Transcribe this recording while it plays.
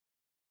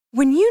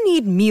When you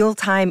need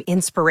mealtime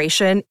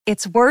inspiration,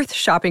 it's worth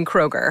shopping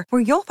Kroger,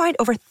 where you'll find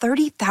over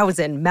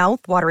 30,000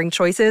 mouth-watering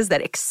choices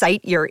that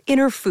excite your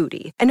inner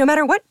foodie. And no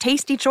matter what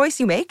tasty choice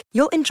you make,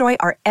 you'll enjoy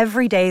our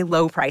everyday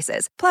low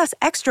prices, plus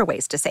extra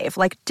ways to save,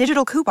 like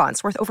digital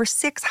coupons worth over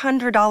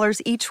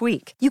 $600 each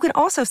week. You can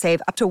also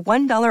save up to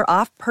 $1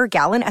 off per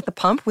gallon at the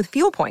pump with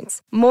fuel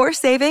points. More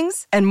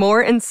savings and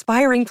more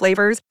inspiring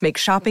flavors make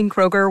shopping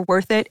Kroger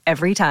worth it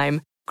every time.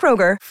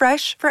 Kroger,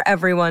 fresh for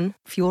everyone.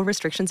 Fuel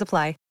restrictions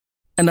apply.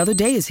 Another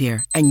day is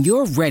here, and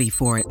you're ready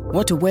for it.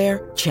 What to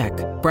wear? Check.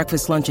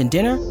 Breakfast, lunch, and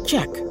dinner?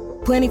 Check.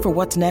 Planning for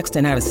what's next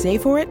and how to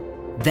save for it?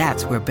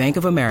 That's where Bank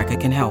of America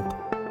can help.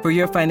 For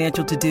your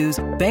financial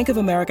to-dos, Bank of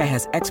America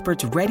has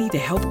experts ready to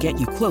help get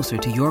you closer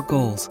to your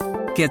goals.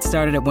 Get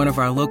started at one of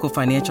our local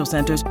financial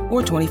centers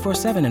or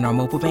 24/7 in our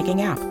mobile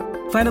banking app.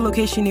 Find a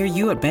location near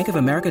you at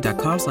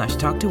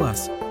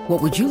bankofamerica.com/talktous.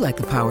 What would you like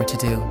the power to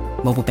do?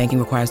 Mobile banking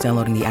requires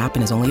downloading the app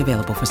and is only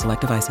available for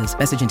select devices.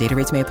 Message and data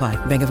rates may apply.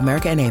 Bank of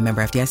America N.A.,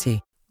 member FDIC.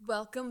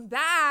 Welcome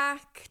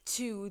back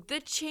to the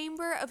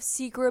Chamber of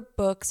Secret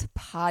Books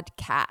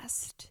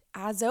podcast.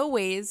 As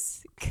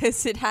always,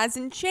 because it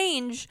hasn't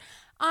changed,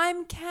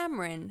 I'm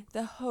Cameron,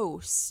 the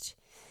host.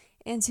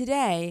 And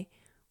today,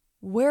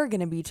 we're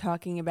going to be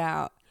talking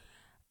about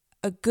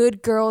A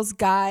Good Girl's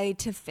Guide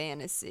to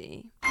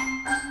Fantasy.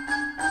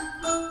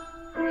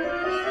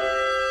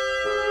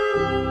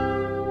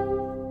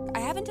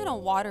 A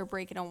water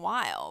break in a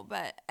while,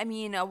 but I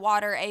mean a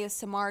water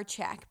ASMR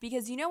check,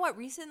 because you know what,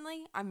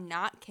 recently, I'm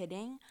not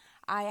kidding,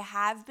 I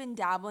have been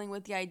dabbling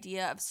with the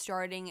idea of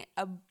starting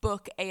a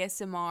book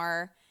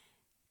ASMR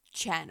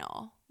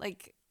channel,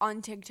 like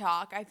on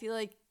TikTok. I feel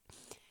like,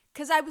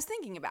 because I was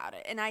thinking about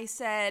it, and I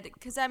said,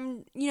 because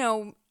I'm,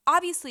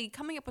 obviously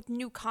coming up with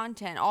new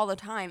content all the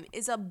time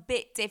is a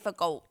bit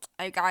difficult,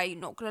 like I'm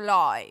not gonna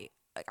lie,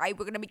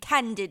 we're gonna be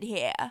candid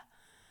here.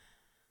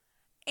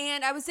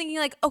 And I was thinking,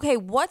 like, okay,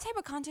 what type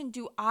of content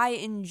do I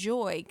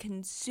enjoy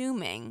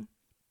consuming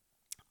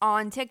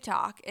on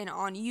TikTok and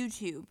on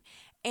YouTube?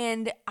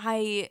 And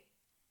I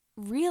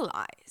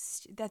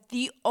realized that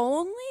the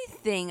only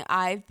thing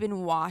I've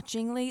been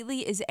watching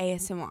lately is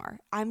ASMR.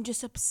 I'm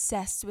just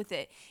obsessed with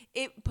it.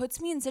 It puts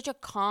me in such a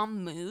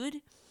calm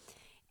mood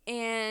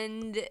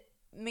and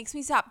makes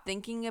me stop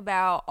thinking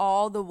about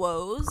all the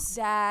woes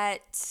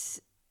that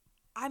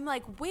I'm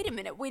like, wait a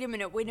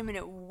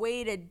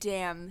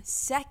damn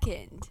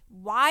second.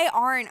 Why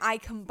aren't I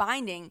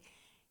combining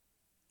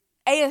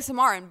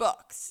ASMR and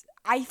books?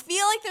 I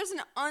feel like there's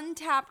an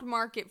untapped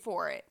market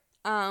for it.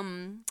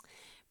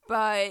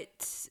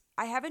 But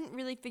I haven't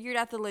really figured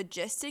out the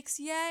logistics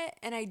yet,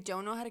 and I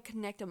don't know how to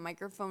connect a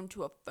microphone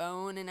to a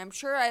phone, and I'm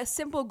sure a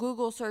simple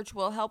Google search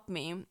will help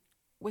me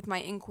with my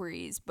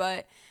inquiries,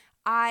 but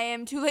I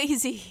am too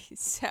lazy.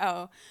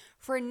 So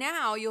for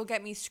now, you'll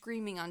get me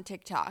screaming on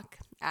TikTok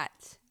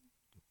at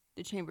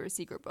the Chamber of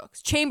Secret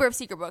Books. Chamber of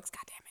Secret Books,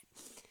 god damn it.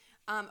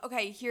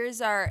 Okay, here's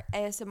our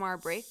ASMR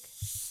break.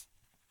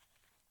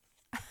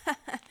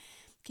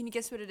 Can you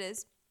guess what it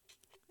is?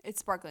 It's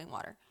sparkling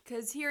water.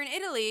 Because here in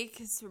Italy,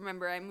 because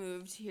remember I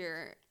moved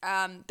here,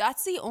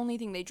 that's the only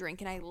thing they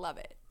drink, and I love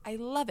it. I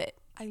love it.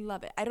 I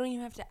don't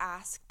even have to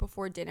ask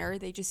before dinner.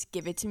 They just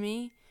give it to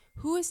me.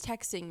 Who is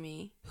texting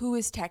me?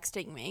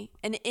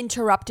 And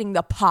interrupting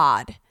the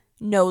pod,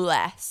 no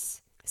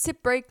less.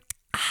 Sip break.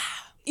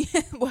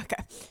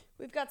 Okay.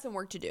 We've got some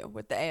work to do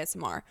with the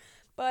ASMR.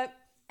 But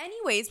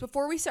anyways,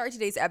 before we start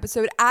today's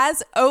episode,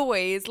 as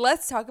always,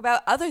 let's talk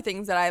about other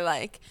things that I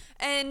like.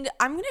 And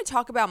I'm going to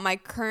talk about my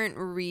current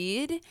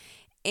read,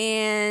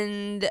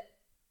 and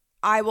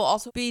I will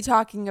also be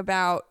talking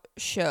about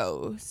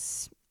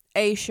shows.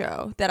 A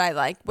show that I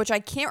like, which I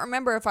can't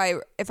remember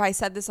if I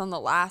said this on the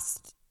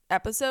last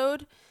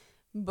episode,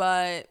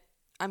 but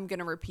I'm going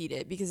to repeat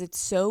it because it's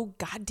so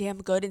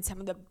goddamn good and some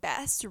of the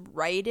best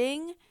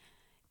writing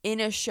in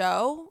a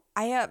show.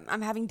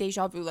 I'm having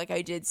deja vu, like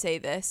I did say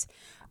this,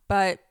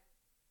 but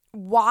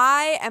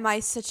why am I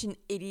such an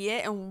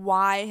idiot, and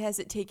why has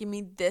it taken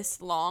me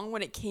this long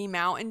when it came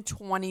out in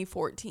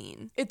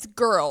 2014? It's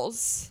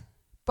Girls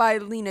by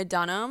Lena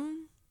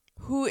Dunham,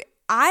 who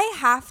I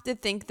have to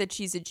think that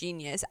she's a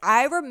genius.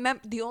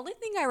 The only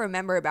thing I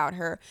remember about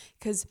her,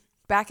 because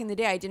back in the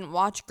day I didn't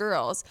watch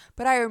Girls,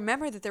 but I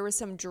remember that there was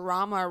some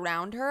drama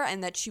around her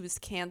and that she was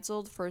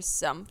canceled for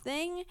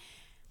something.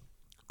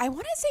 I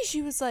want to say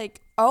she was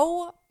like,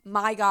 oh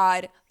my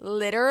God,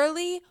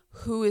 literally,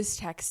 who is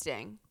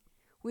texting?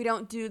 We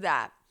don't do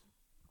that.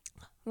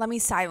 Let me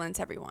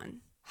silence everyone.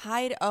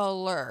 Hide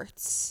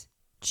alerts.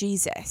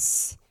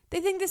 Jesus.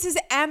 They think this is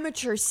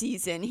amateur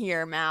season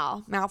here,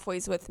 Mal.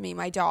 Malfoy's with me,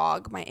 my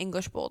dog, my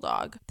English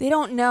bulldog. They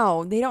don't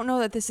know. They don't know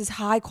that this is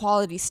high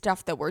quality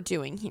stuff that we're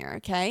doing here,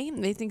 okay?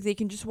 They think they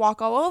can just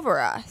walk all over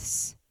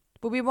us.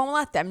 But we won't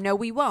let them. No,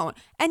 we won't.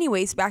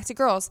 Anyways, back to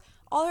Girls.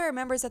 All I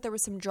remember is that there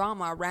was some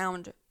drama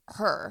around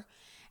her.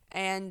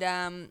 And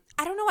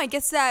I don't know, I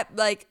guess that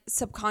like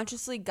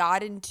subconsciously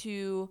got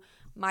into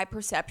my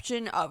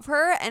perception of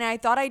her, and I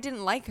thought I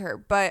didn't like her.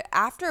 But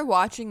after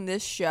watching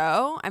this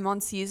show, I'm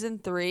on season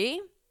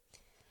 3,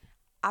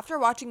 after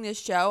watching this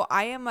show,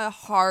 I am a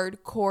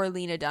hardcore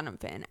Lena Dunham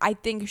fan. I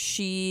think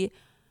she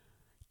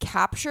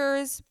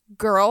captures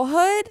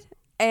girlhood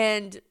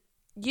and,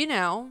 you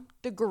know,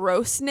 the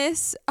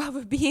grossness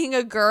of being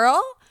a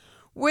girl,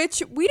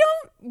 which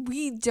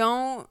we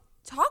don't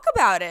talk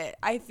about it,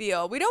 I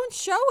feel. We don't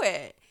show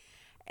it.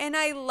 And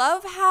I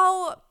love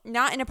how,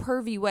 not in a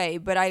pervy way,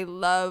 but I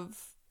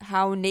love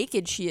how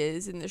naked she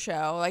is in the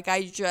show. Like,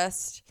 I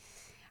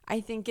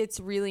think it's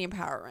really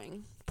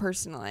empowering,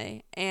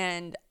 personally.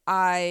 And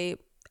I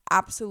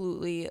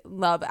absolutely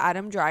love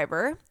Adam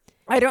Driver.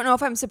 I don't know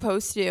if I'm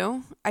supposed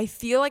to. I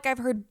feel like I've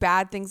heard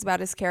bad things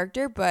about his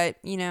character, but,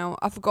 you know,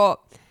 I've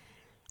got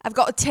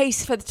a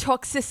taste for the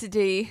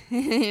toxicity.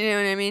 You know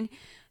what I mean?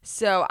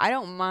 So I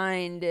don't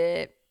mind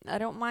it. I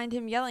don't mind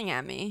him yelling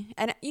at me.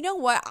 And you know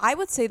what? I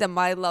would say that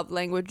my love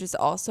language is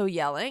also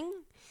yelling.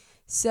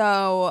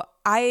 So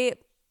I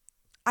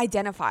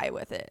identify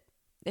with it,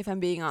 if I'm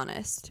being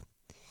honest.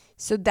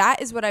 So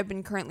that is what I've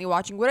been currently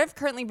watching. What I've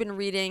currently been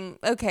reading.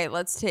 Okay,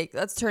 let's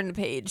turn the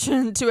page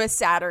to a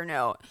sadder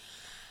note.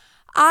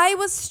 I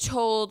was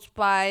told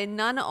by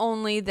none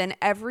only than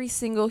every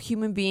single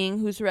human being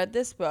who's read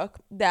this book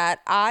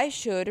that I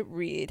should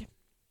read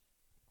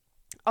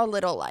A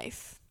Little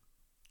Life.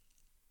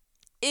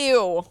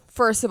 Ew.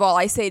 First of all,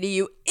 I say to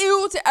you,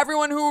 ew to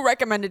everyone who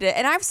recommended it.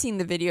 And I've seen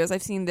the videos.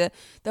 I've seen the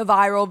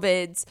viral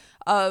vids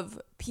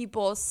of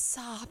people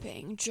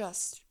sobbing,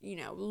 just, you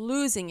know,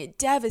 losing it,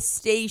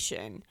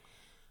 devastation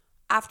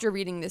after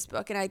reading this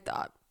book. And I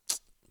thought,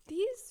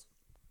 these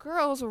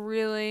girls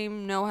really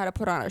know how to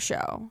put on a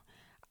show.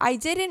 I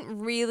didn't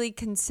really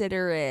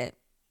consider it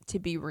to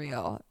be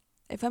real,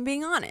 if I'm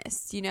being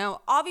honest. You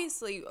know,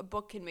 obviously a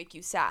book can make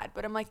you sad,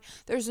 but I'm like,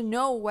 there's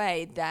no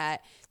way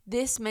that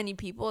this many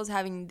people is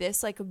having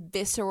this like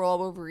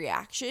visceral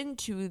reaction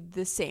to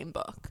the same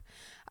book,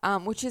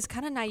 which is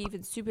kind of naive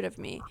and stupid of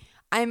me.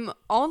 I'm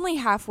only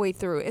halfway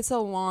through. It's a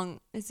long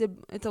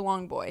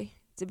boy.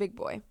 It's a big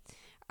boy.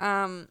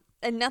 And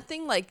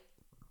nothing like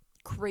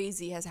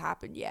crazy has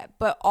happened yet,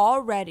 but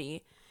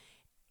already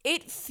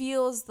it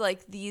feels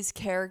like these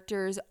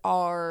characters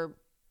are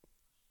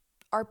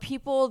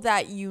people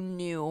that you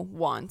knew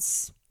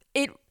once.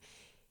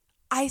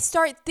 I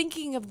start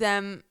thinking of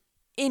them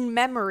in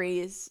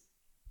memories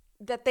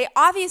that they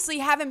obviously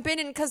haven't been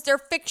in because they're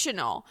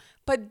fictional.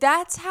 But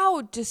that's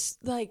how just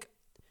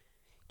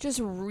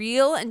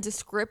real and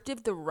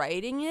descriptive the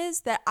writing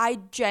is, that I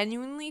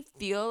genuinely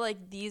feel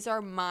like these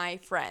are my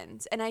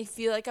friends. And I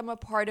feel like I'm a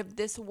part of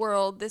this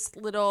world, this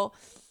little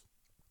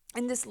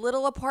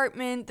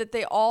apartment that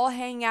they all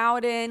hang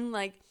out in.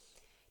 Like,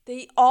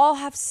 they all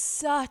have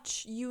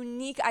such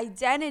unique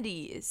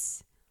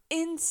identities.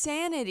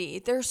 Insanity.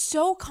 They're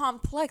so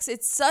complex.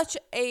 It's such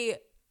a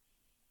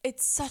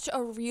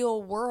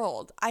real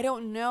world. I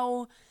don't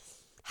know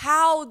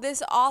how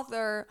this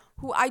author,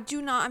 who I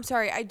don't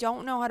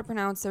know how to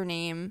pronounce their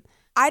name.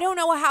 I don't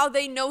know how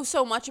they know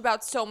so much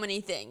about so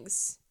many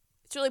things.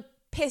 It's really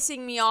pissing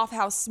me off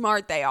how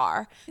smart they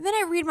are. And then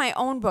I read my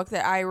own book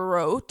that I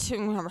wrote,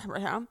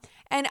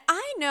 and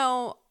I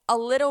know a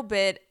little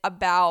bit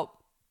about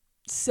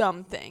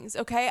some things,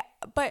 okay?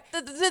 But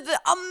the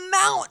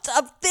amount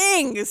of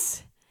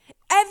things,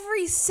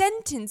 every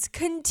sentence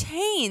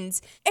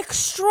contains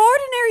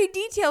extraordinary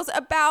details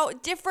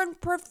about different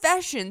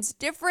professions,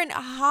 different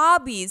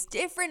hobbies,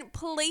 different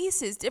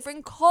places,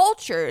 different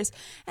cultures.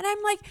 And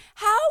I'm like,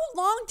 how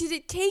long did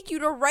it take you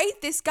to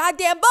write this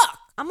goddamn book?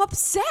 I'm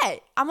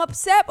upset. I'm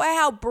upset by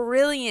how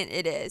brilliant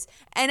it is.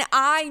 And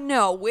I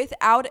know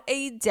without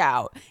a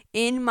doubt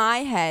in my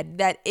head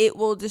that it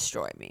will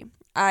destroy me.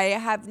 I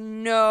have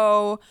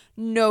no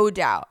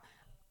doubt.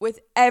 With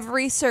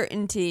every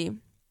certainty,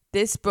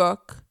 this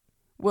book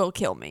will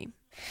kill me.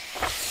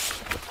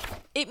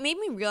 It made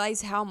me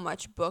realize how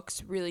much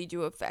books really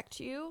do affect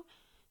you.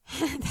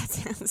 That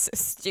sounds so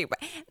stupid.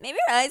 Made me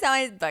realize how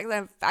much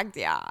books affect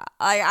you.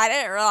 Like, I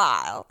didn't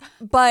realize.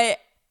 But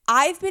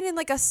I've been in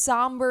like a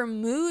somber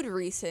mood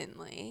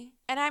recently.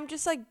 And I'm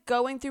just like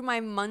going through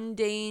my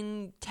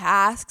mundane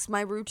tasks,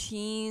 my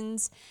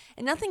routines.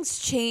 And nothing's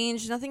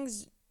changed.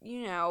 Nothing's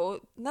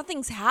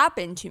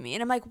happened to me.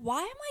 And I'm like,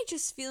 why am I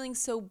just feeling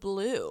so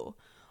blue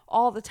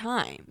all the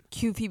time?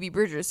 Cue Phoebe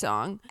Bridgers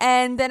song.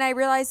 And then I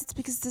realized it's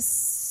because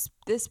this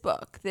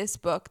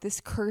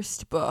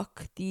cursed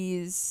book,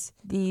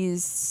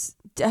 these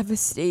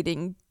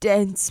devastating,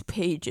 dense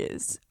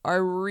pages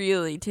are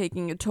really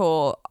taking a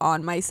toll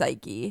on my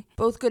psyche,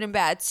 both good and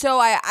bad. So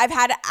I've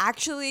had to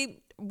actually,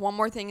 one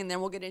more thing and then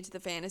we'll get into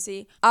the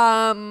fantasy.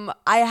 I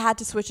had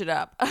to switch it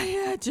up. I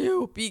had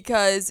to,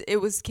 because it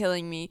was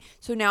killing me.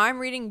 So now I'm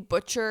reading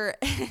Butcher.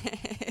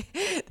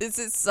 This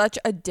is such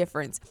a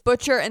difference.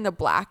 Butcher and the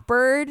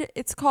Blackbird,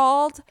 it's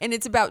called. And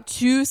it's about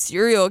two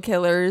serial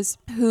killers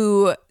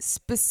who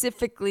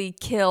specifically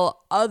kill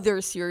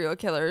other serial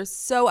killers.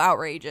 So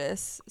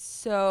outrageous.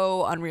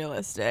 So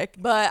unrealistic.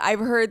 But I've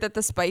heard that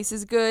the spice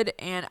is good.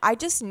 And I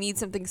just need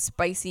something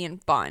spicy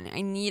and fun.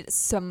 I need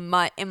some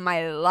smut in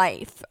my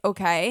life.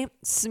 Okay?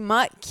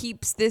 Smut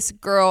keeps this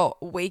girl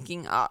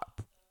waking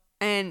up.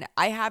 And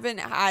I haven't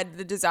had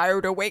the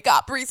desire to wake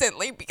up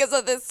recently because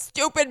of this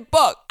stupid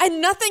book.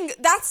 And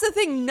that's the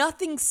thing,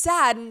 nothing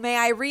sad, may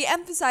I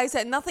re-emphasize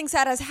that nothing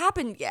sad has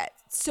happened yet.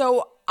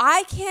 So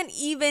I can't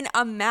even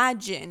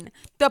imagine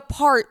the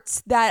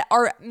parts that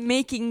are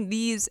making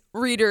these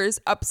readers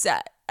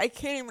upset. I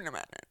can't even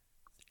imagine.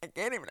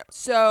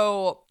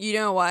 So, you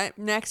know what?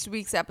 Next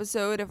week's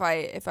episode, if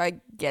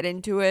I get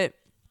into it,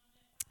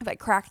 if I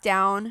crack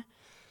down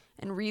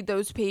and read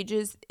those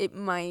pages, it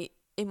might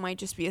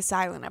just be a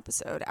silent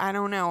episode. I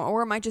don't know.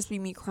 Or it might just be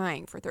me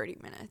crying for 30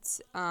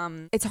 minutes.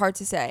 It's hard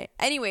to say.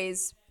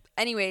 Anyways,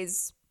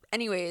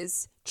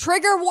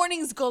 trigger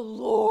warnings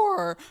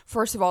galore.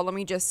 First of all, let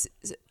me just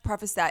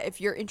preface that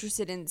if you're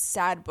interested in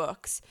sad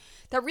books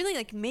that really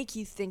like make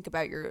you think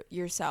about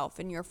yourself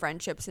and your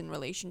friendships and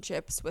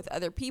relationships with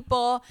other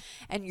people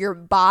and your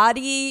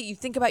body, you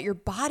think about your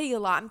body a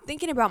lot. I'm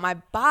thinking about my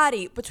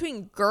body.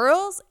 Between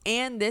Girls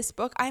and this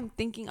book, I'm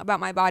thinking about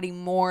my body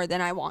more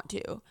than I want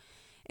to,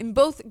 in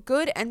both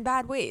good and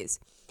bad ways.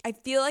 I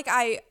feel like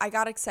I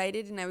got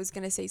excited and I was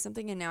going to say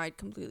something and now I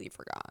completely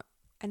forgot.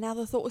 And now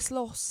the thought was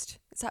lost.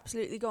 It's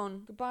absolutely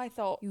gone. Goodbye,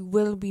 thought. You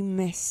will be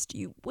missed.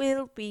 You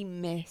will be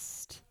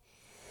missed.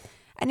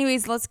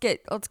 Anyways, let's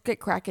get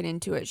cracking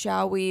into it,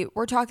 shall we?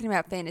 We're talking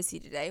about fantasy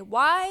today.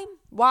 Why?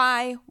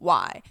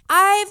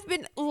 I've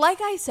been, like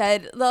I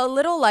said, The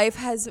Little Life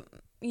has,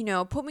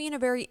 put me in a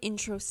very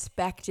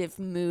introspective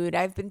mood.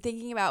 I've been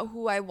thinking about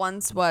who I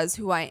once was,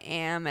 who I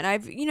am, and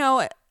I've,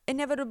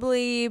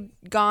 inevitably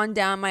gone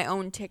down my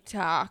own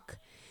TikTok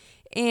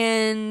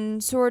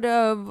and sort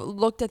of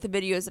looked at the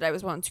videos that I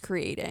was once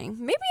creating.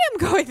 Maybe I'm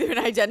going through an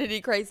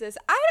identity crisis.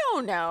 I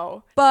don't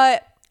know.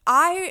 But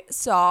I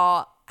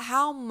saw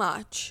how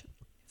much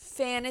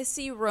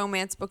fantasy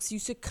romance books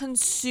used to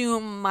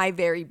consume my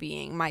very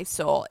being, my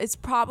soul. It's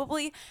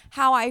probably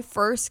how I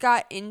first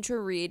got into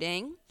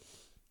reading,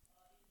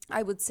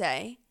 I would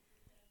say.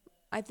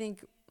 I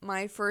think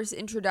my first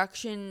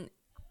introduction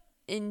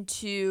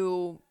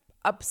into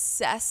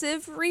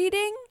obsessive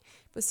reading,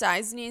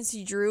 besides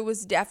Nancy Drew,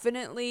 was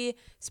definitely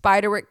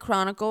Spiderwick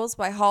Chronicles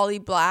by Holly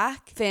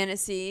Black.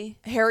 Fantasy,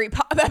 Harry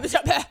Potter,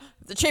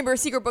 the Chamber of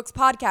Secret Books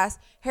podcast.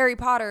 Harry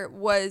Potter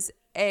was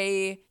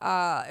it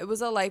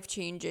was a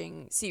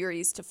life-changing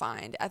series to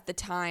find at the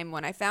time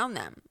when I found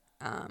them.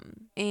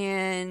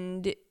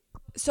 And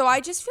so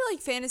I just feel like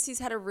fantasies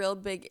had a real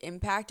big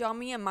impact on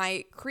me and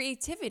my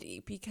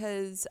creativity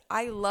because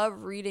I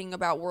love reading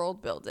about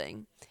world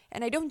building.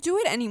 And I don't do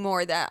it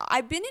anymore. That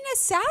I've been in a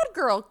sad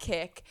girl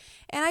kick.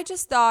 And I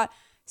just thought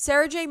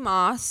Sarah J.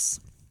 Maas,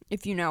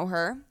 if you know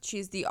her,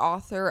 she's the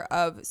author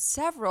of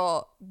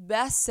several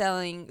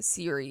best-selling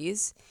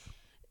series,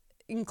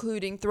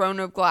 including Throne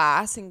of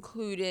Glass,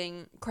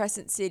 including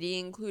Crescent City,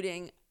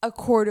 including A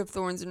Court of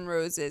Thorns and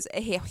Roses.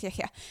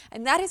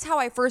 And that is how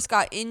I first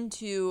got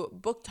into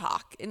book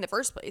talk in the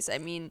first place. I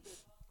mean,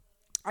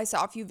 I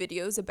saw a few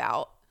videos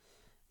about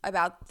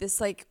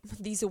this, like,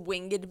 these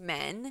winged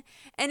men.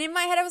 And in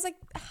my head, I was like,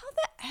 how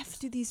the F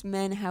do these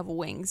men have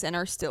wings and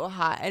are still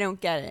hot? I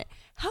don't get it.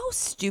 How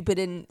stupid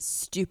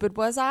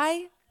was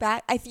I?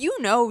 If you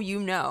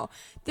know.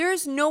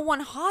 There's no one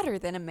hotter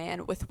than a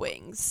man with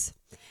wings.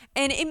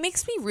 And it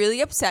makes me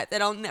really upset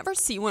that I'll never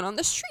see one on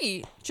the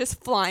street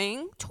just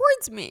flying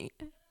towards me.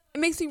 It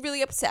makes me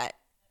really upset,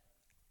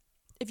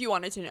 if you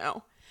wanted to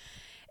know.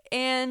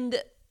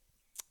 And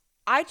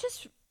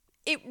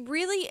it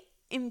really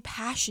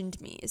impassioned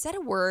me. Is that a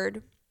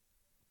word?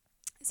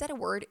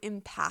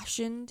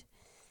 Impassioned?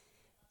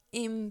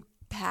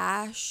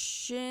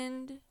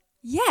 Impassioned?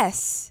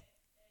 Yes.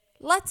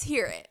 Let's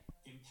hear it.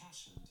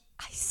 Impassioned.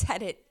 I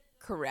said it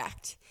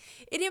correct.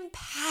 It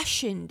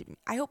impassioned me.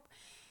 I hope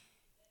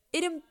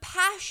it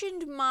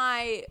impassioned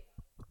my...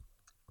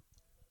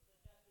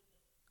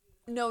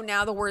 No,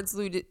 now the word's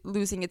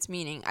losing its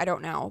meaning. I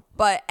don't know.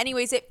 But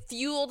anyways, it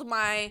fueled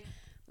my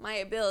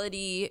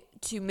ability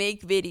to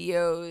make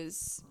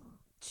videos,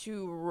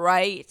 to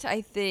write,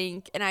 I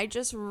think. And I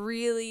just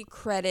really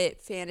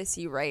credit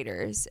fantasy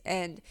writers.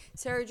 And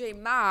Sarah J.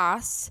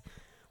 Maas,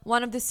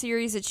 one of the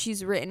series that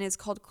she's written is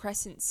called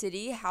Crescent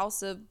City,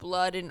 House of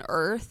Blood and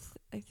Earth,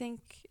 I think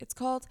it's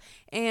called.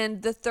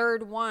 And the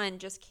third one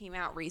just came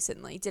out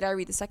recently. Did I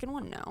read the second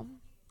one?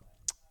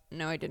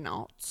 No, I did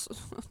not.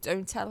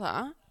 Don't tell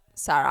her,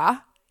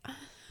 Sarah.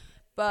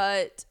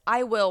 But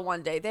I will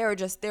one day.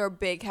 They're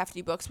big,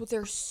 hefty books, but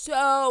they're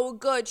so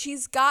good.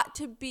 She's got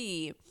to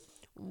be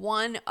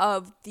one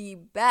of the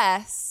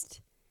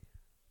best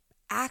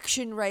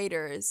action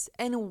writers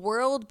and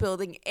world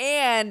building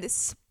and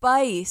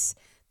spice.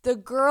 The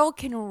girl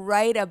can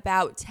write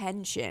about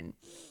tension,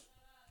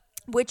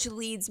 which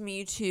leads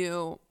me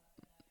to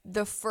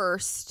the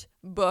first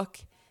book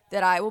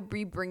that I will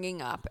be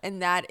bringing up,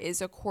 and that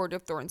is A Court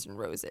of Thorns and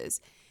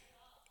Roses.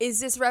 Is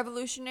this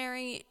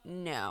revolutionary?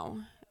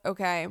 No.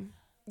 Okay.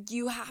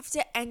 You have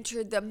to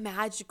enter the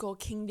magical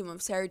kingdom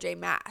of Sarah J.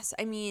 Maas.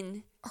 I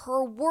mean,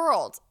 her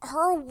world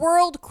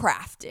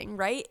crafting,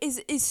 right,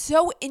 is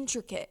so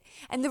intricate.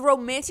 And the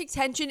romantic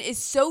tension is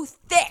so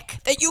thick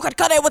that you could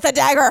cut it with a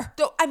dagger.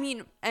 So, I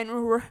mean,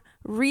 and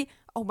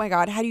oh my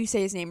God, how do you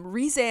say his name?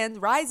 Rhys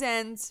Ands.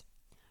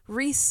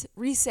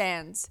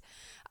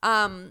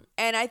 And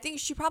I think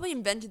she probably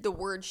invented the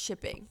word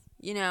shipping.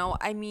 You know,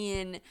 I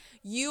mean,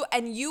 you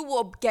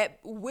will get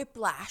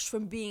whiplash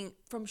from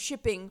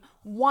shipping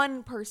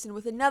one person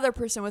with another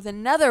person with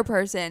another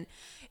person.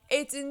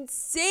 It's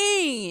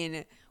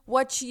insane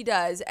what she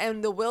does.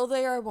 And the will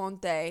they or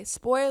won't they?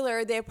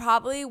 Spoiler, they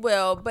probably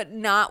will, but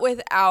not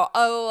without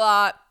a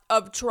lot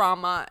of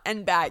trauma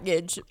and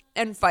baggage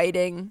and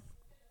fighting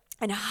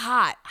and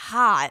hot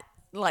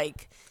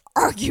like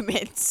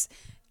arguments.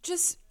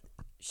 Just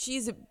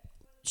she's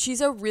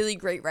a really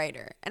great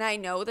writer. And I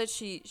know that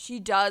she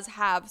does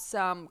have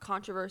some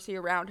controversy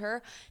around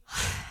her.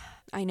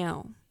 I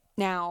know.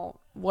 Now,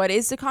 what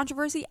is the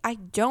controversy? I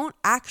don't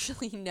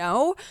actually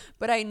know,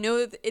 but I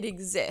know that it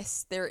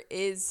exists. There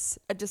is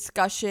a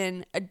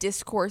discussion, a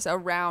discourse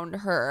around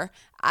her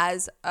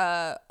as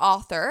a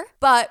author.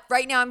 But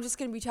right now I'm just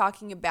going to be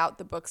talking about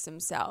the books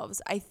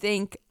themselves. I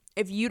think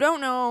if you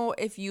don't know,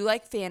 if you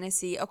like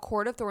fantasy, A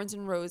Court of Thorns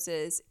and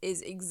Roses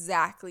is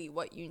exactly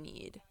what you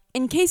need.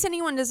 In case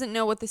anyone doesn't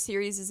know what the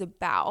series is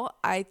about,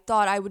 I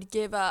thought I would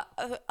give a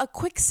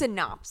quick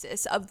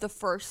synopsis of the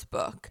first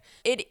book.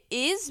 It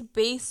is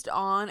based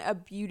on a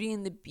Beauty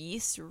and the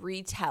Beast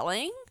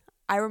retelling.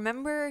 I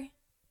remember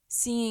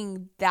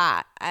seeing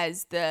that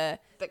as the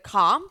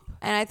comp,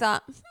 and I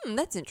thought,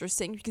 that's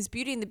interesting, because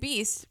Beauty and the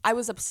Beast, I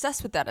was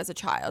obsessed with that as a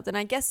child, and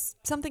I guess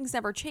some things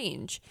never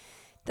change.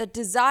 The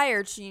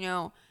desire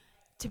to,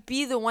 to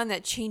be the one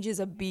that changes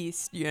a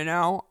beast,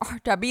 or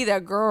to be the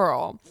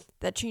girl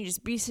that changes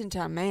beast into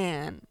a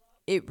man.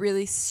 It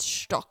really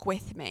stuck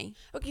with me.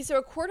 Okay, so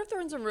A Court of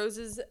Thorns and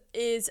Roses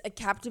is a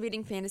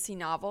captivating fantasy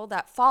novel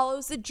that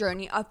follows the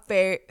journey of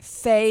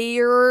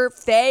Feyre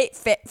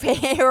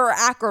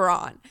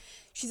Acheron.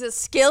 She's a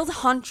skilled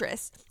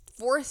huntress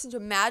forced into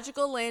a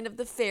magical land of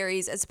the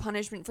fairies as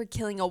punishment for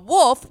killing a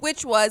wolf,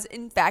 which was,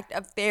 in fact,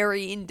 a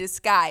fairy in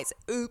disguise.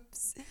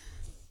 Oops.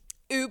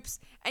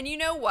 And you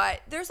know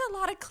what? There's a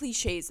lot of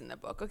cliches in the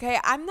book, okay?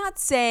 I'm not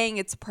saying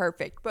it's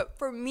perfect, but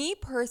for me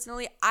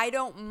personally, I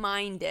don't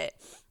mind it.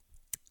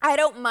 I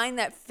don't mind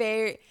that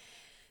Feyre,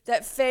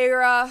 this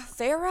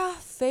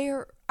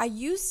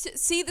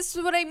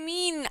is what I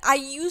mean. I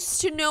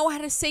used to know how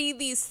to say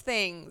these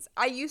things.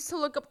 I used to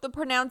look up the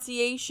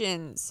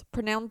pronunciations.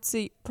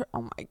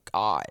 Oh my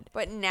God.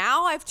 But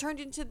now I've turned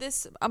into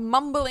a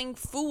mumbling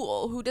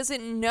fool who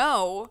doesn't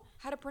know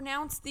how to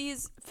pronounce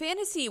these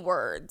fantasy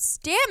words.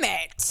 Damn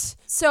it.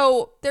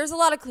 So there's a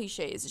lot of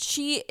cliches.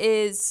 She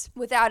is,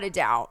 without a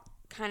doubt,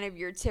 kind of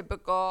your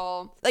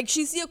typical,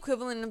 she's the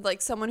equivalent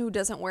of someone who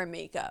doesn't wear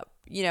makeup.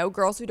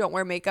 Girls who don't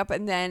wear makeup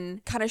and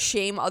then kind of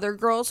shame other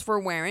girls for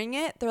wearing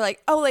it. They're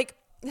like, oh,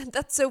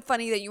 that's so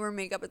funny that you wear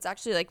makeup. It's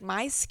actually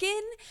my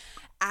skin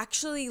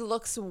actually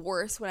looks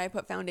worse when I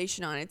put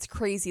foundation on. It's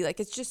crazy.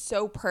 It's just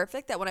so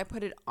perfect that when I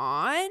put it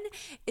on,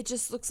 it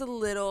just looks a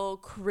little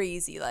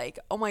crazy.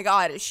 Oh my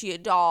God, is she a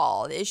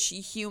doll? Is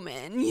she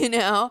human?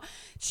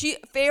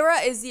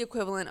 Feyre is the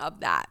equivalent of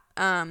that.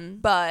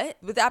 But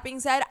with that being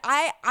said,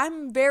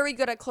 I'm very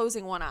good at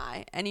closing one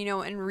eye and,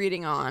 and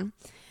reading on.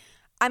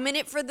 I'm in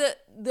it for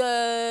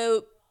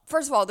the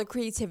first of all, the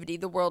creativity,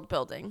 the world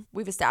building.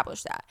 We've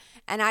established that.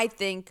 And I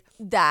think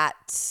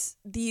that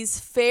these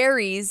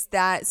fairies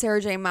that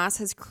Sarah J. Maas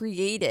has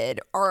created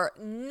are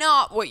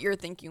not what you're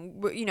thinking.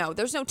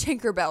 There's no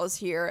Tinkerbells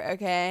here,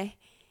 okay?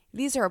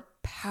 These are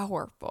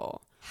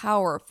powerful.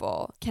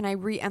 Can I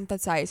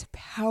re-emphasize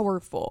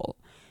powerful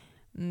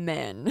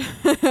men?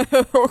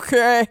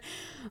 Okay.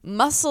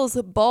 Muscles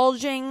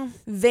bulging,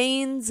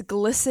 veins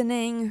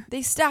glistening.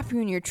 They stop you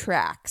in your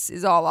tracks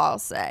is all I'll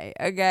say.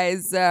 Okay,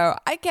 so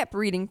I kept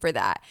reading for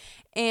that.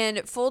 And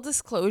full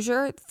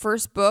disclosure,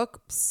 first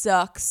book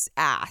sucks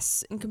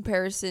ass in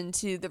comparison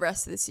to the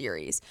rest of the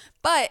series.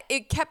 But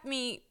it kept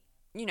me,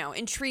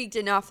 intrigued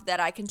enough that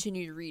I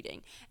continued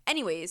reading.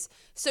 Anyways,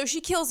 so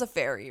she kills a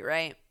fairy,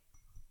 right?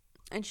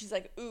 And she's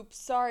like, oops,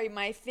 sorry,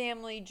 my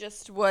family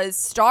just was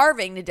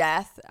starving to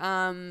death.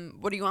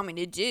 What do you want me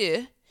to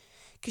do?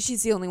 Because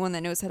she's the only one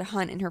that knows how to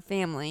hunt in her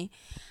family.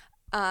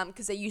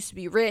 Because they used to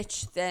be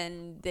rich,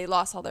 then they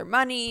lost all their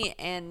money,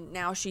 and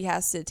now she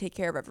has to take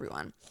care of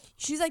everyone.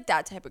 She's like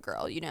that type of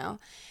girl,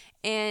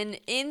 And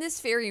in this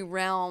fairy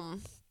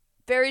realm,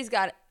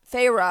 Feyre.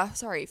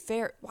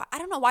 I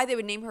don't know why they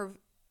would name her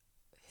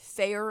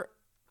Feyre.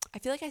 I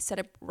feel like I said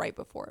it right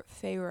before.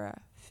 Feyre.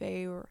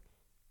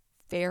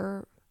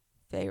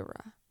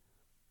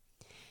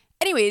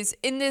 Anyways,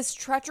 in this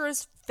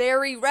treacherous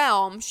fairy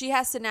realm, she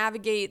has to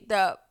navigate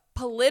the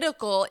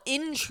political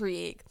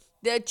intrigue,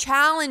 the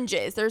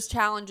challenges. There's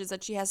challenges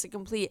that she has to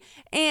complete.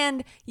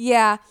 And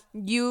yeah,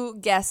 you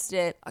guessed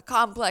it, a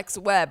complex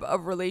web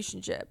of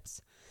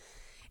relationships.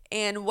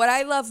 And what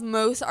I love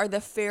most are the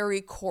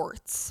fairy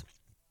courts.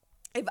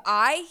 If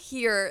I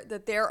hear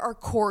that there are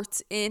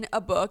courts in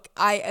a book,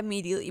 I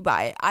immediately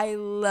buy it. I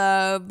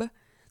love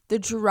the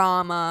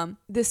drama,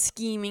 the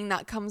scheming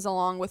that comes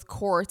along with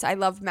courts. I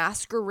love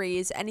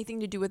masquerades,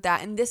 anything to do with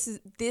that. And this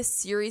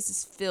series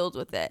is filled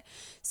with it.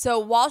 So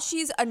while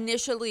she's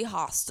initially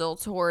hostile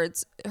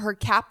towards her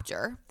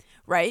captor,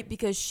 right?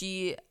 Because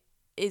she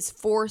is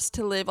forced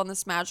to live on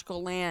this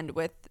magical land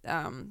with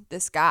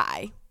this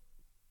guy.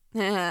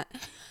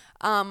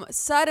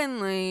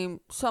 Suddenly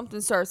something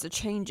starts to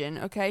changing,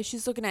 okay?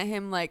 She's looking at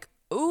him like,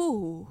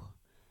 ooh,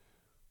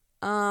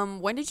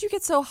 when did you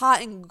get so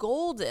hot and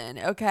golden,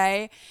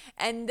 okay?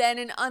 And then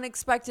an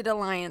unexpected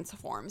alliance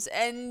forms.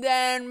 And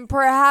then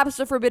perhaps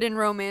a forbidden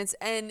romance.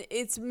 And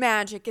it's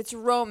magic, it's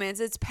romance,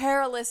 it's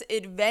perilous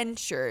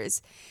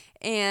adventures.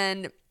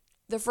 And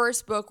the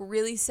first book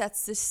really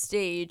sets the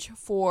stage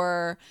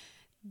for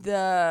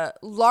the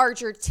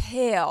larger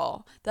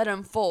tale that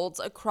unfolds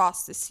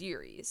across the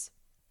series.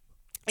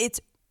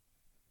 It's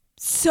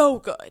so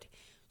good.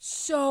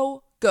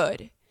 So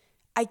good.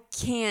 I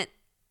can't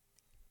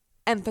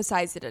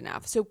emphasize it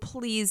enough. So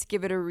please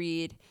give it a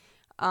read.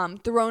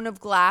 Throne of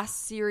Glass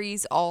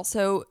series,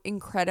 also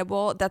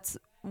incredible. That's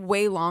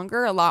way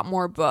longer, a lot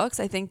more books.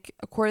 I think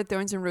A Court of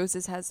Thorns and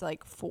Roses has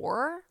like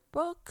 4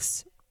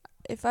 books,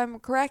 if I'm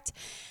correct.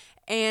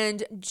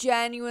 And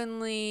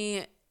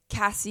genuinely,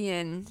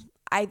 Cassian,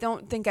 I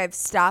don't think I've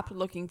stopped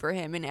looking for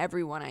him in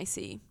everyone I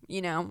see.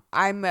 You know,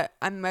 I'm a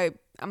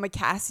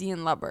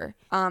Cassian lover.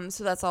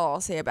 So that's all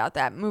I'll say about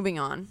that. Moving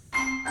on.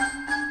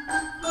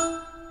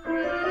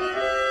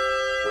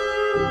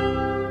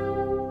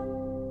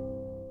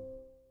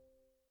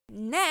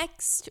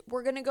 Next,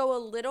 we're going to go a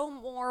little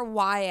more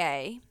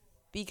YA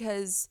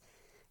because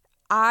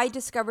I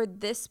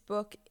discovered this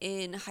book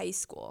in high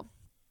school.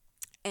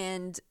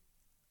 And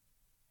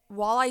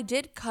while I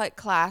did cut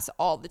class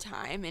all the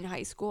time in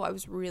high school, I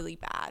was really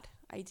bad.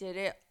 I did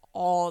it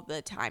all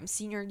the time.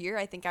 Senior year,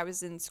 I think I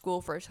was in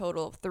school for a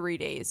total of 3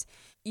 days.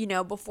 You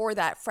know, before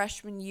that,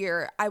 freshman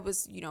year, I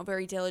was, a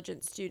very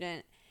diligent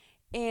student.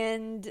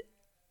 And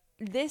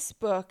this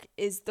book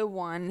is the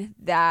one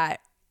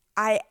that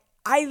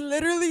I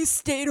literally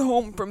stayed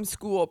home from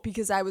school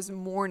because I was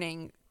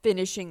mourning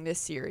finishing this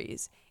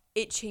series.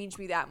 It changed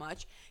me that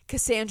much.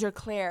 Cassandra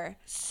Clare,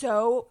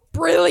 so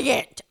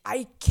brilliant.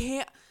 I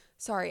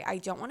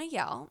don't want to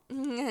yell.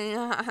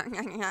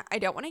 I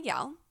don't want to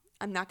yell.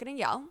 I'm not going to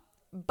yell.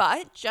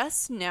 But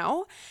just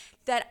know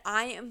that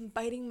I am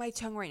biting my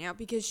tongue right now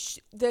because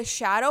the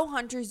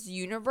Shadowhunters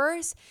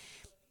universe,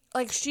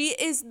 like, she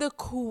is the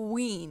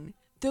queen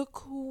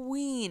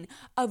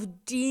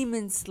of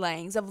demon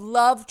slayings, of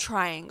love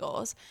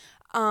triangles,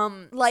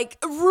 like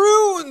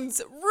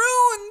runes.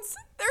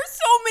 There's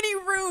so many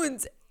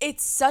runes.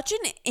 It's such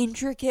an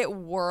intricate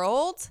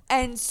world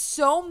and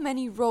so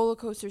many roller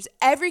coasters.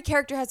 Every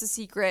character has a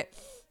secret,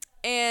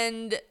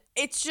 and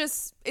it's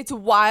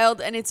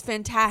wild and it's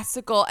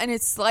fantastical and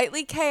it's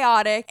slightly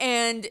chaotic,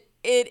 and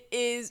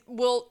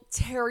will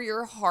tear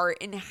your heart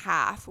in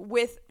half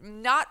with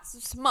not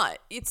smut.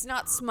 It's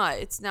not smut.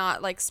 It's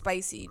not like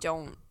spicy.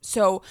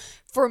 So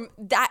from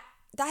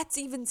that's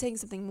even saying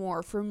something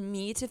more. For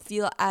me to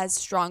feel as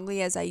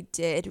strongly as I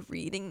did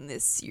reading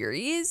this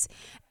series,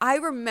 I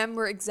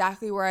remember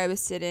exactly where I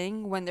was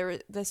sitting when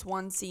this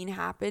one scene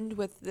happened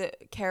with the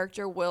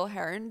character Will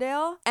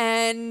Herondale.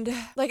 And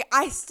like,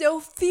 I still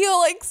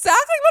feel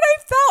exactly what I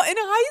felt in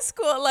high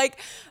school. Like,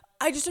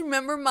 I just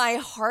remember my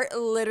heart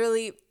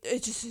literally,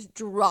 it just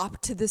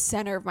dropped to the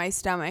center of my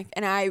stomach.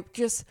 And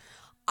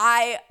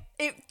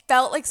it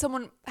felt like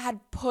someone had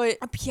put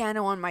a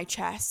piano on my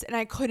chest and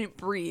I couldn't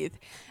breathe.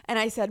 And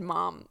I said,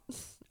 Mommy,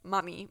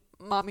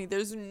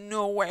 there's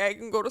no way I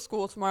can go to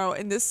school tomorrow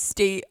in this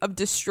state of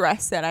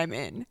distress that I'm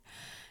in.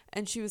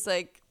 And she was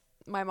like,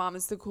 my mom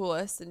is the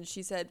coolest. And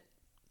she said,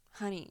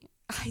 honey,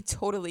 I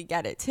totally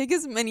get it. Take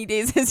as many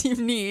days as you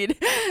need.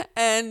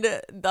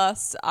 And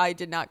thus, I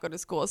did not go to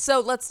school. So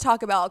let's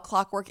talk about A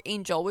Clockwork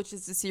Angel, which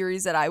is the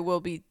series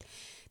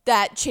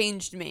that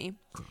changed me.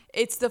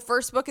 It's the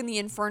first book in the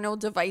Infernal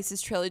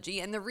Devices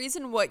trilogy. And the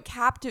reason what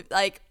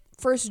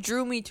first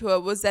drew me to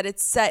it was that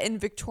it's set in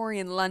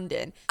Victorian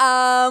London.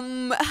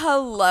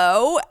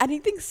 Hello?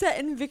 Anything set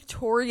in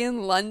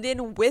Victorian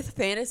London with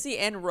fantasy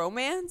and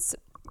romance?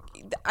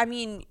 I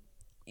mean,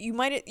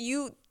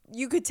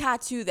 you could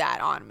tattoo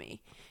that on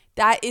me.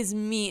 That is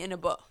me in a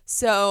book.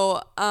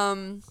 So,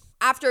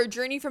 after a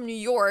journey from New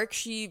York,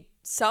 she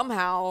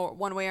somehow,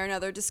 one way or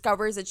another,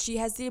 discovers that she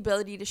has the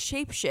ability to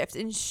shapeshift,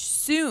 and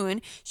soon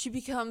she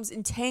becomes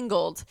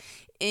entangled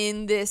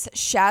in this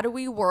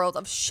shadowy world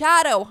of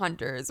shadow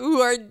hunters who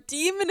are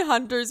demon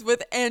hunters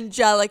with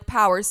angelic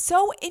powers.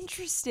 So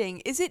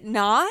interesting, is it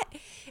not?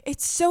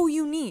 It's so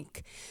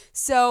unique.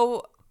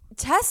 So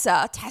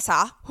Tessa,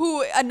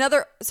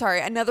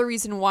 another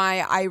reason why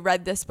I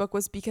read this book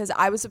was because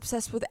I was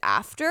obsessed with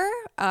After,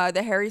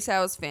 the Harry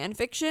Styles fan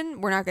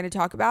fiction. We're not going to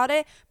talk about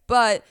it,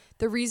 but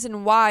the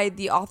reason why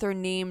the author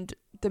named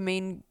the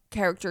main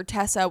character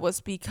Tessa was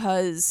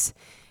because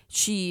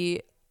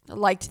she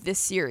liked this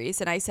series.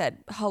 And I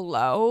said,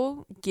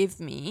 hello, give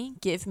me,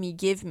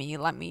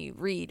 let me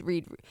read.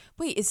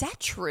 Wait, is that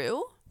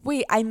true?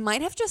 Wait, I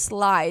might have just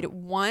lied.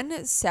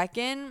 1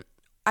 second.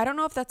 I don't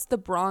know if that's the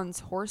Bronze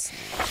Horseman.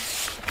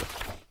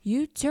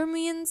 You turn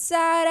me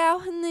inside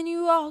out and then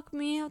you walk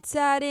me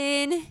outside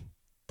in.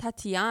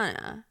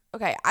 Tatiana.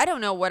 Okay, I don't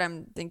know what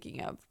I'm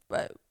thinking of,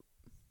 but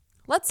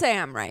let's say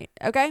I'm right,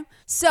 okay?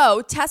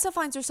 So Tessa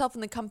finds herself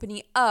in the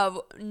company of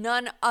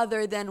none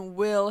other than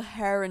Will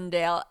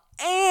Herondale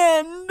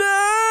and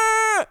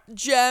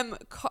Jem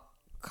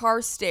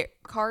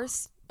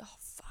Carstairs.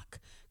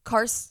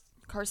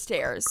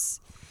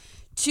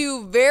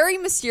 Two very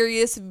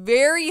mysterious,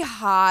 very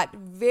hot,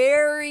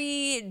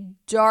 very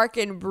dark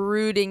and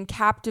brooding,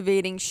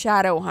 captivating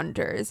shadow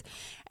hunters.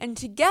 And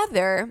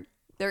together,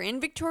 they're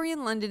in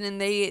Victorian London and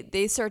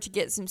they start to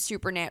get some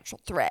supernatural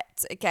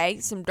threats, okay?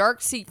 Some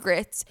dark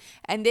secrets.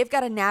 And they've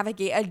got to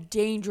navigate a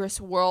dangerous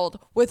world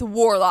with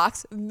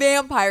warlocks,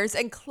 vampires,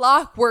 and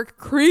clockwork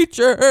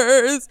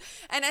creatures.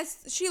 And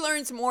as she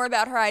learns more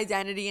about her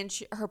identity and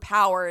her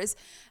powers,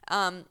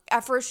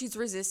 at first she's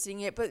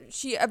resisting it, but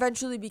she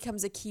eventually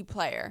becomes a key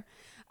player.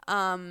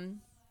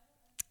 And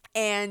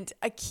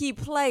a key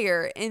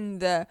player in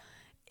the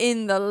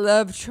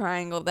love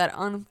triangle that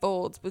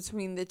unfolds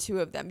between the two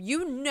of them.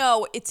 You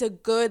know it's a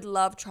good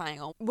love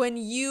triangle when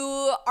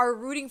you are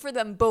rooting for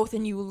them both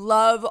and you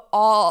love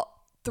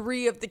all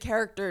three of the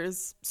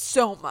characters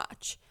so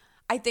much.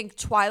 I think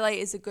Twilight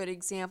is a good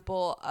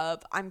example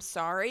of I'm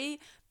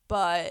sorry,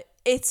 but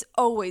it's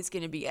always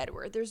going to be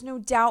Edward. There's no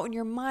doubt in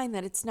your mind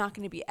that it's not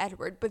going to be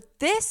Edward. But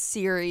this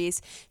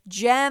series,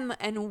 Jem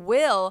and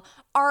Will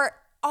are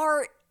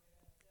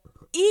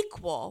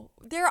equal.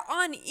 They're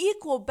on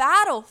equal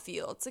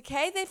battlefields,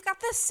 okay? They've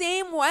got the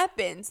same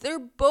weapons. They're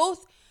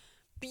both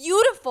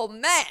beautiful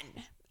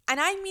men. And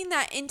I mean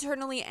that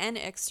internally and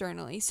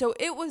externally. So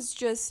it was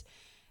just,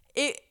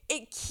 it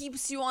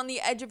keeps you on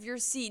the edge of your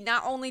seat.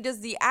 Not only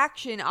does the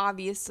action,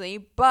 obviously,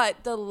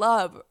 but the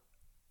love,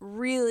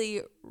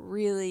 really,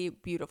 really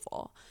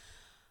beautiful.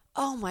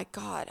 Oh my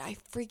God, I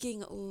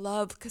freaking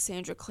love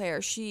Cassandra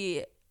Clare.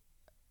 She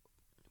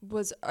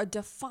was a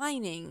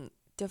defining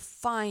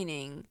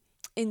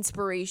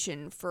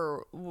inspiration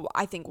for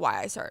I think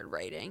why I started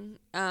writing.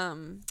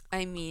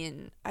 I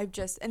mean,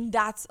 and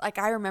that's like,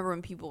 I remember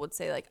when people would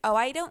say like, oh,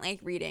 I don't like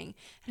reading,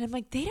 and I'm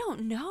like, they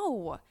don't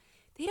know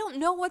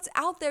what's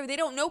out there. They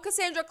don't know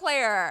Cassandra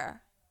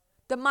Clare,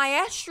 the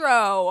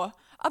maestro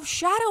of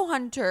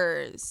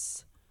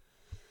Shadowhunters.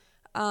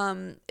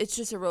 It's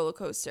just a roller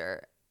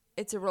coaster.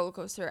 It's a roller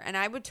coaster, and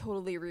I would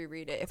totally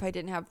reread it if I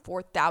didn't have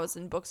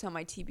 4,000 books on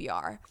my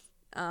TBR.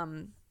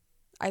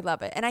 I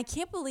love it. And I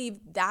can't believe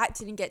that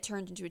didn't get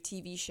turned into a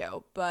TV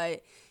show,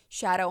 but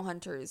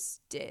Shadowhunters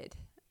did.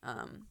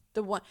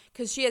 The one,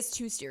 because she has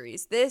 2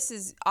 series. This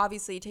is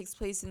obviously takes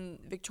place in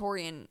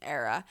Victorian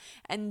era,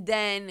 and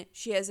then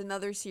she has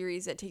another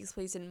series that takes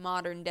place in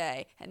modern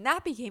day, and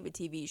that became a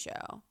TV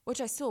show, which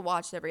I still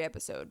watched every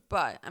episode,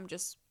 but I'm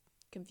just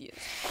confused.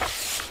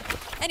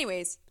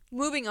 Anyways,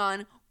 moving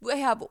on, we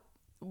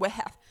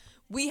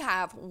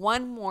have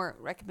one more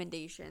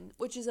recommendation,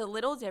 which is a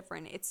little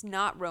different. It's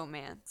not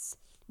romance,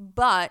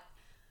 but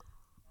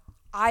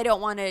I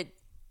don't want to,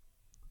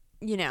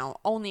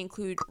 only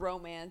include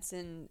romance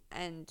and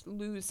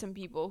lose some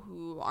people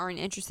who aren't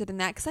interested in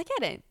that, because I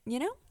get it,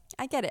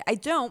 I get it. I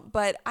don't,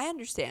 but I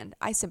understand.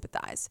 I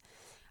sympathize.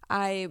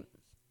 I'm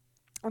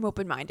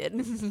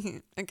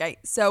open-minded. Okay,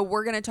 so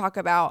we're going to talk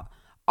about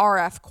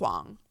R.F.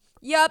 Kuang.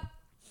 Yep.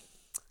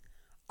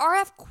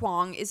 R.F.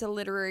 Kuang is a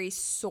literary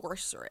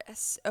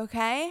sorceress,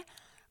 okay?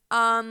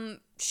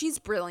 She's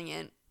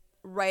brilliant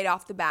right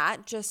off the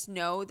bat. Just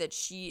know that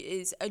she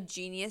is a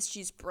genius.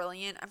 She's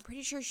brilliant. I'm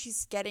pretty sure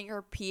she's getting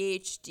her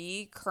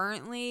PhD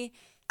currently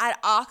at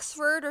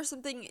Oxford or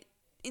something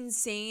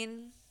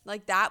insane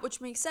like that,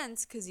 which makes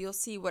sense because you'll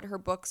see what her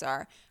books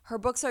are. Her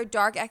books are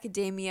dark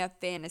academia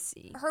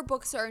fantasy. Her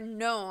books are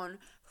known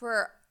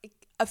for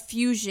a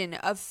fusion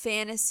of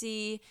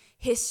fantasy,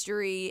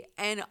 history,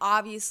 and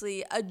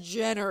obviously a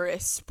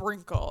generous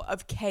sprinkle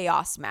of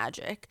chaos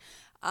magic.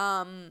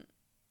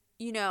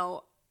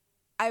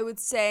 I would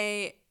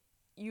say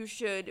you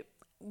should,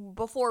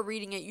 before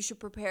reading it, you should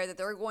prepare that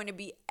there are going to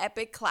be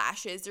epic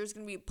clashes. There's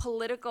going to be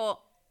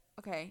political,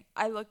 okay,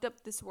 I looked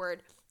up this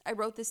word. I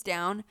wrote this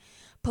down.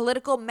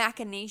 Political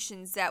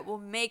machinations that will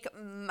make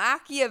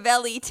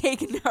Machiavelli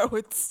take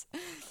notes.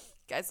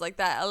 Guys like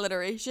that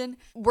alliteration.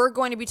 We're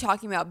going to be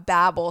talking about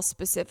Babel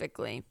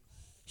specifically.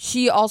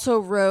 She also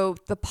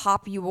wrote The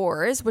Poppy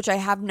Wars, which I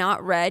have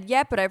not read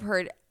yet, but I've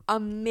heard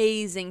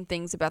amazing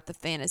things about the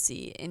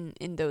fantasy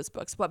in those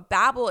books. But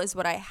Babel is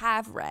what I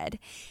have read.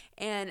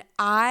 And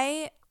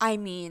I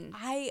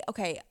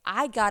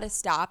gotta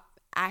stop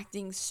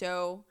acting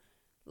so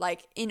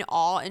like in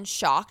awe and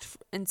shocked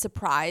and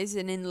surprised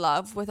and in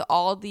love with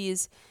all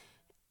these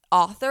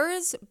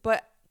authors.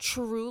 But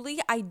truly,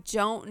 I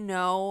don't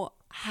know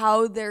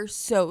how they're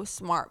so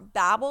smart.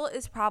 Babel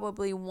is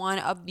probably one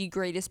of the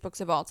greatest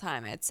books of all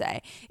time, I'd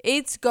say.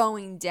 It's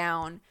going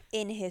down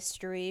in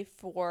history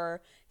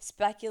for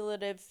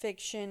speculative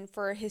fiction,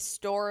 for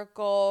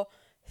historical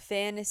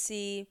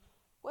fantasy.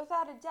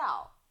 Without a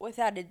doubt.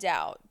 Without a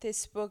doubt.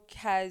 This book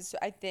has,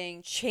 I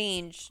think,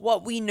 changed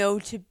what we know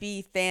to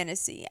be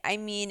fantasy. I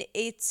mean,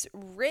 it's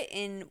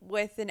written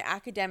with an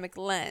academic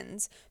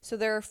lens, so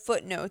there are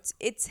footnotes.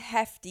 It's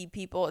hefty,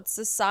 people. It's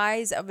the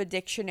size of a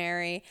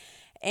dictionary,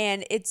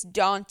 and it's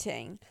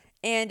daunting.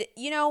 And,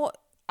 you know,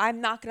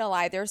 I'm not going to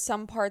lie. There are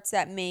some parts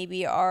that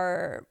maybe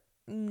are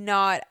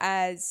not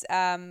as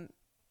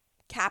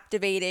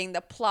captivating. The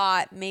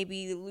plot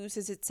maybe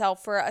loses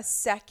itself for a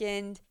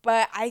second,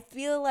 but I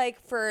feel like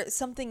for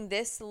something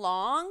this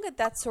long,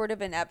 that's sort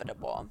of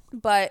inevitable.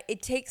 But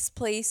it takes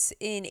place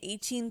in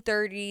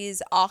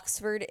 1830s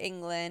Oxford,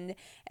 England,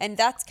 and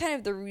that's kind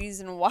of the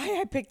reason why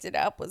I picked it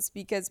up, was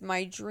because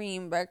my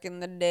dream back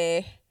in the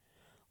day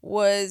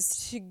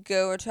was to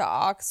go to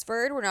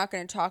Oxford. We're not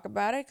going to talk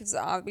about it because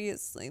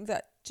obviously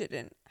that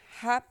didn't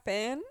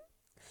happen.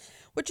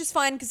 Which is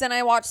fine, because then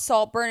I watched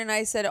Saltburn and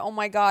I said, oh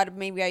my God,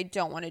 maybe I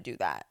don't want to do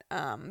that.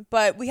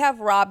 But we have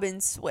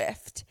Robin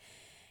Swift.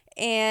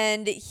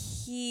 And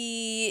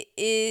he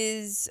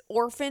is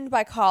orphaned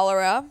by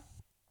cholera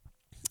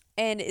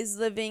and is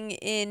living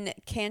in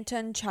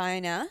Canton,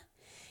 China.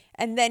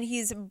 And then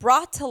he's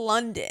brought to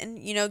London.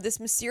 You know, this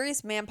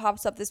mysterious man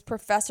pops up, this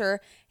professor,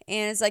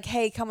 and is like,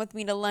 hey, come with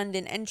me to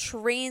London, and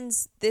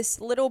trains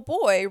this little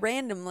boy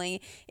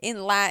randomly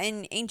in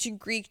Latin, ancient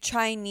Greek,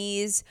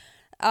 Chinese.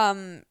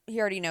 He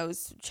already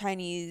knows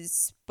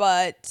Chinese,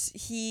 but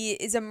he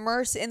is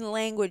immersed in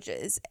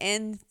languages.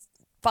 And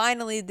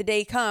finally, the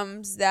day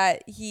comes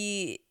that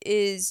he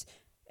is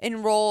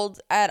enrolled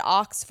at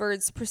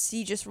Oxford's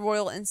prestigious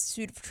Royal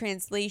Institute of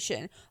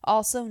Translation,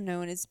 also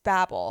known as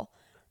Babel.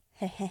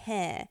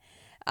 The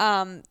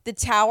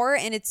tower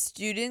and its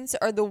students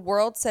are the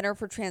World Center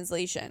for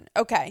Translation.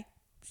 Okay,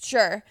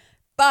 sure.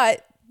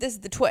 But this is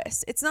the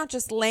twist. It's not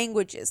just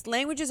languages.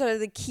 Languages are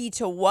the key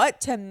to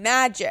what? To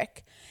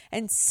magic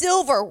and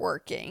silver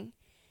working.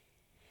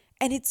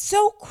 And it's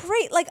so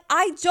great. Like,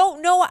 I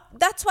don't know.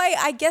 That's why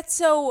I get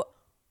so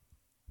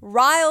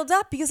riled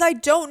up, because I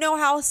don't know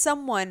how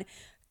someone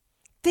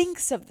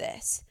thinks of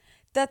this.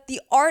 That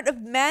the art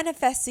of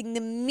manifesting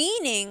the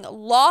meaning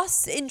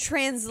lost in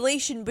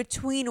translation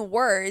between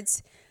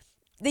words,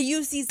 they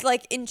use these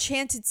like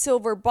enchanted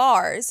silver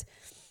bars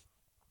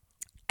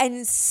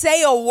and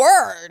say a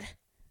word,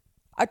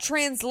 a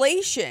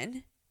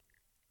translation,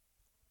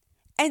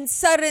 and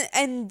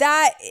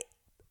that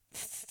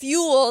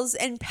fuels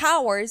and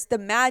powers the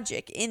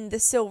magic in the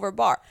silver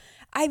bar.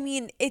 I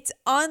mean, it's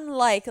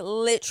unlike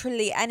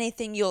literally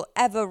anything you'll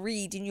ever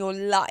read in your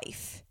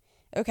life.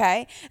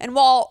 Okay? And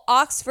while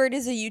Oxford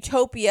is a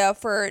utopia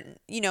for,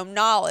 you know,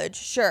 knowledge,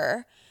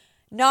 sure,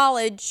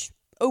 knowledge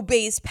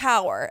obeys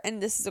power.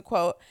 And this is a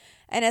quote.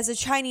 And as a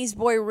Chinese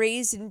boy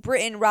raised in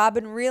Britain,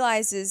 Robin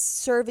realizes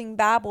serving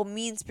Babel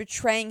means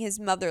betraying his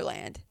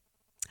motherland.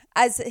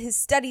 As his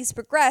studies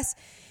progress,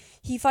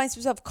 he finds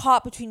himself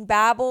caught between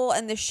Babel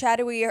and the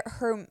shadowy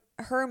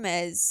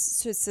Hermes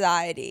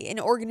Society, an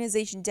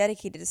organization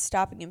dedicated to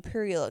stopping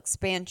imperial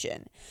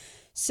expansion.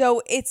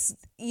 So it's,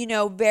 you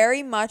know,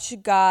 very much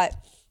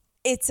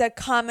it's a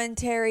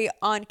commentary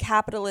on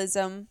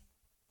capitalism,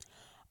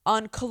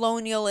 on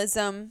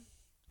colonialism,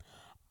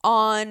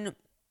 on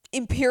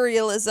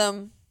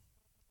imperialism.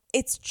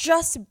 It's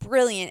just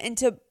brilliant. And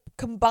to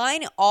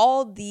combine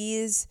all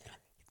these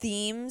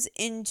themes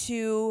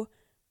into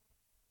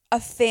a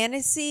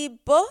fantasy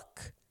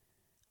book,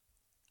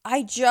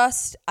 I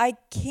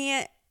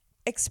can't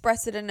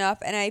express it enough.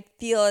 And I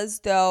feel as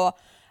though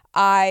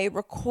I'm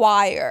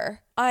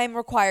required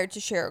to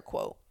share a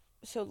quote.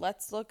 So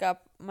let's look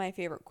up my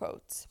favorite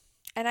quotes.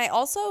 And I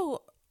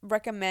also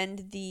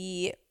recommend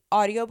the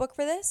audiobook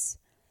for this,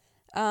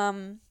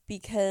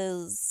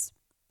 because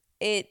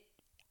it,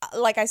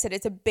 like I said,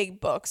 it's a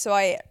big book. So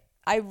I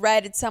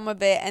read some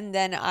of it and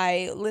then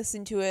I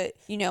listened to it,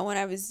 you know, when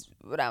I was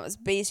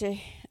basic.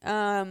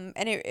 And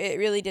it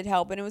really did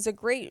help. And it was a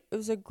great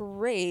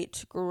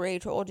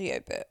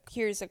audiobook.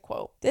 Here's a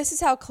quote. This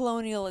is how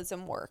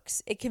colonialism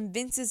works. It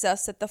convinces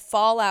us that the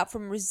fallout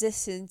from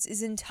resistance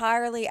is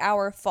entirely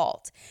our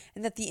fault,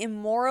 and that the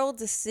immoral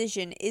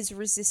decision is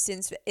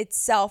resistance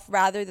itself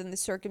rather than the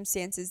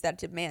circumstances that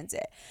demands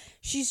it.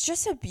 She's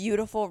just a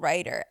beautiful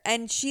writer,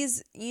 and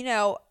she's, you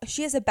know,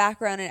 she has a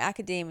background in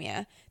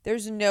academia.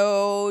 There's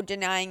no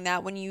denying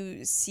that when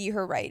you see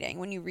her writing,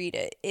 when you read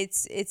it.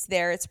 It's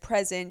there, it's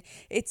present.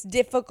 It's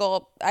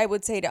difficult, I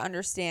would say, to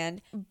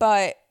understand,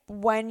 but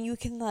when you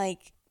can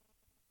like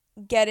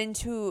get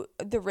into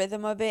the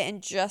rhythm of it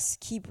and just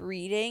keep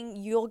reading,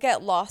 you'll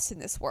get lost in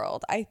this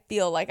world. I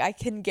feel like I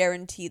can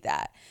guarantee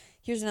that.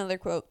 Here's another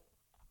quote.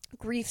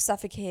 Grief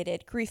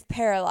suffocated, grief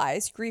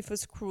paralyzed, grief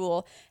was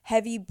cruel.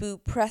 Heavy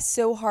boot pressed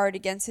so hard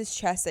against his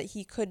chest that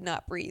he could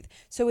not breathe.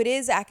 So it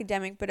is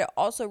academic, but it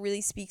also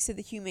really speaks to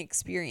the human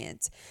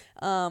experience,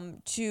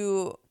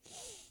 to,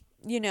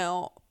 you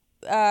know,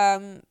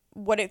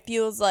 what it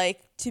feels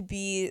like to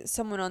be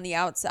someone on the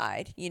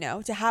outside, you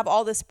know, to have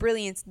all this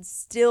brilliance and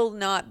still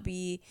not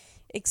be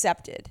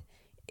accepted.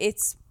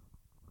 It's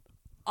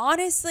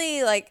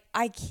honestly like,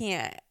 I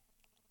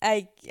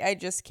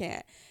just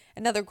can't.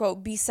 Another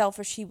quote, be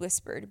selfish, he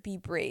whispered, be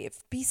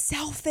brave. Be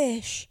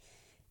selfish.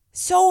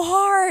 So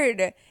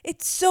hard.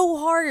 It's so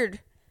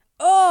hard.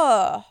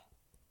 Ugh.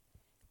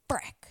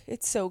 Frick.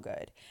 It's so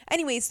good.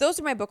 Anyways, those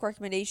are my book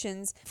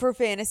recommendations for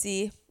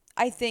fantasy.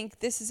 I think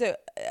this is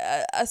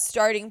a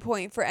starting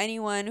point for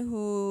anyone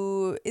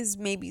who is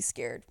maybe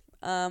scared.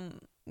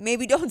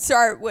 Maybe don't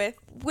start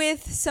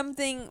with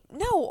something.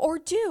 No, or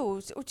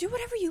do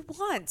whatever you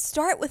want.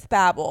 Start with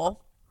Babbel.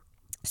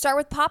 Start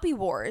with Poppy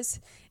Wars.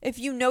 If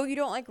you know you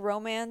don't like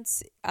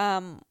romance,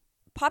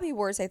 Poppy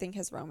Wars I think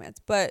has romance,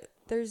 but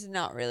there's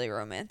not really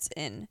romance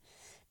in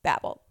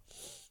Babbel.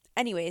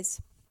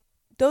 Anyways,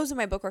 those are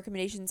my book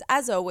recommendations.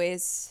 As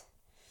always,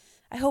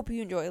 I hope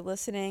you enjoy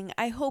listening.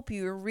 I hope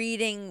you're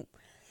reading.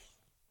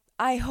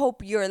 I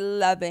hope you're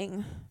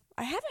loving.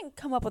 I haven't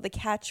come up with a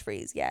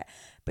catchphrase yet,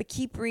 but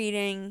keep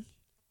reading.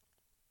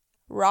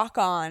 Rock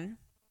on.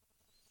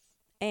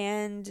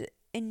 And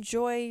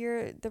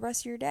enjoy the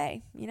rest of your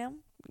day, you know?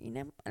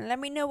 And let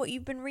me know what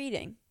you've been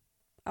reading.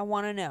 I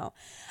want to know.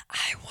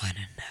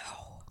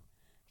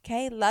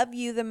 Okay, love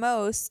you the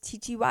most.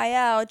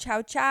 TTYL.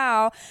 Ciao,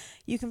 ciao.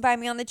 You can find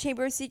me on the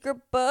Chamber of Secret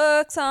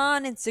Books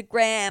on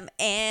Instagram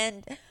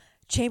and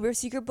Chamber of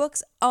Secret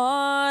Books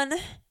on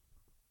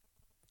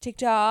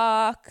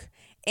TikTok.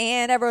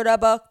 And I wrote a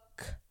book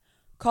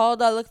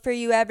called I'll Look For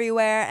You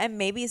Everywhere, and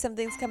maybe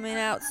something's coming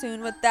out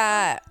soon with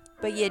that,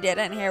 but you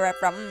didn't hear it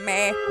from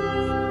me.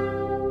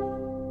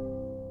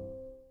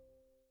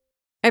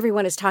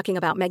 Everyone is talking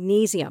about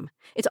magnesium.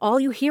 It's all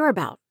you hear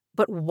about.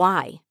 But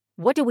why?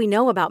 What do we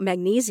know about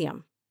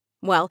magnesium?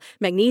 Well,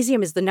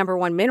 magnesium is the number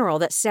one mineral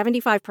that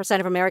 75%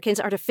 of Americans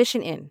are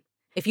deficient in.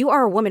 If you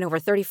are a woman over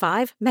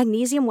 35,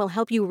 magnesium will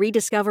help you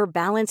rediscover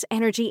balance,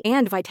 energy,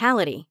 and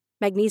vitality.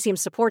 Magnesium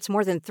supports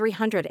more than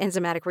 300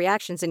 enzymatic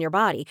reactions in your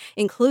body,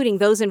 including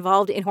those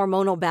involved in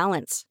hormonal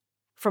balance.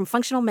 From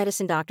functional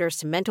medicine doctors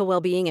to mental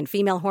well-being and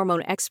female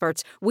hormone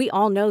experts, we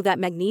all know that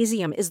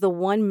magnesium is the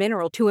one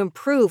mineral to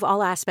improve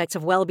all aspects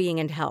of well-being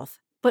and health.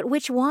 But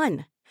which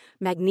one?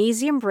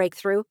 Magnesium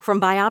Breakthrough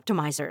from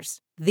Bioptimizers,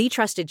 the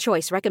trusted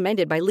choice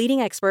recommended by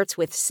leading experts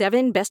with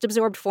 7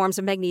 best-absorbed forms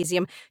of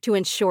magnesium to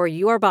ensure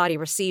your body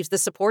receives the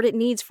support it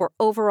needs for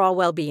overall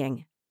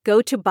well-being.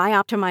 Go to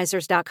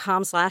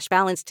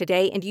bioptimizers.com/balance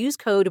today and use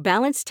code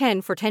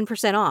BALANCE10 for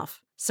 10%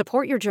 off.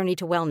 Support your journey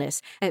to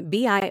wellness at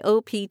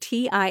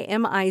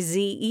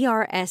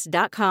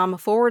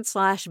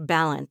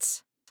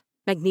bioptimizers.com/balance.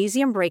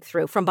 Magnesium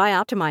Breakthrough from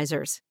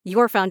Bioptimizers,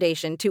 your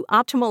foundation to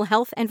optimal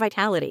health and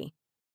vitality.